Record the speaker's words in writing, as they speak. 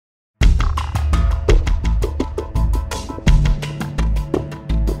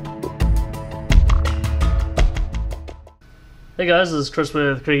Hey guys, this is Chris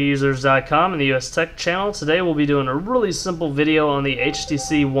with CrickyUsers.com and the US Tech channel. Today we'll be doing a really simple video on the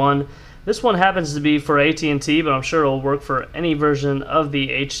HTC One. This one happens to be for AT&T, but I'm sure it'll work for any version of the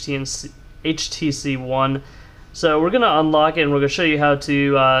HTC One. So we're going to unlock it and we're going to show you how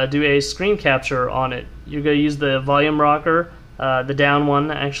to do a screen capture on it. You're going to use the volume rocker, the down one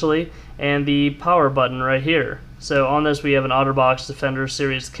actually, and the power button right here. So on this we have an OtterBox Defender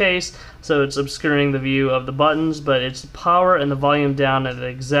Series case, so it's obscuring the view of the buttons, but it's power and the volume down at the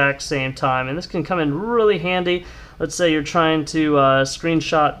exact same time. And this can come in really handy. Let's say you're trying to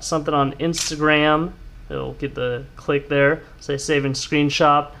screenshot something on Instagram. It'll get the click there, say save and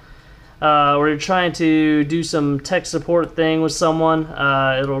screenshot. Or you're trying to do some tech support thing with someone.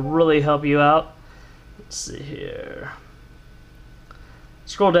 It'll really help you out. Let's see here.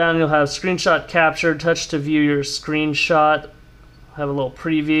 Scroll down, you'll have screenshot capture, touch to view your screenshot, have a little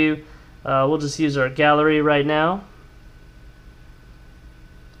preview. We'll just use our gallery right now.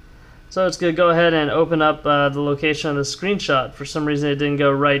 So it's going to go ahead and open up the location of the screenshot. For some reason it didn't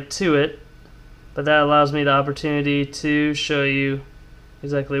go right to it, but that allows me the opportunity to show you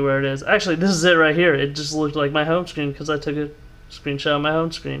exactly where it is. Actually, this is it right here. It just looked like my home screen because I took a screenshot of my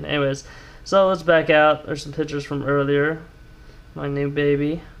home screen. Anyways, so let's back out. There's some pictures from earlier. My new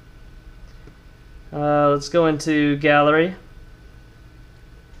baby. Let's go into gallery,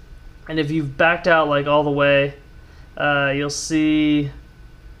 and if you've backed out like all the way, you'll see,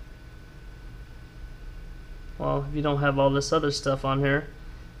 well, if you don't have all this other stuff on here,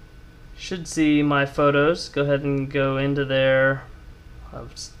 you should see my photos. Go ahead and go into there. I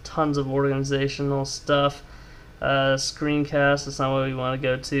have tons of organizational stuff. Screencast, that's not what we want to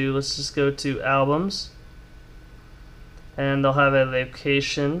go to. Let's just go to albums. And they'll have a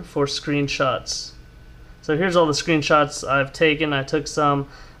location for screenshots. So here's all the screenshots I've taken. I took some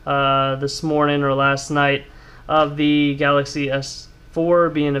this morning or last night of the Galaxy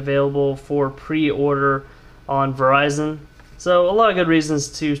S4 being available for pre-order on Verizon. So a lot of good reasons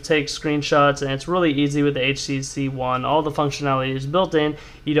to take screenshots, and it's really easy with the HTC One. All the functionality is built in.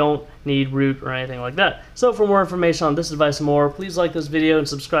 You don't need root or anything like that. So for more information on this advice and more, please like this video and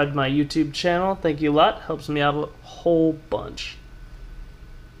subscribe to my YouTube channel. Thank you a lot. Helps me out a whole bunch.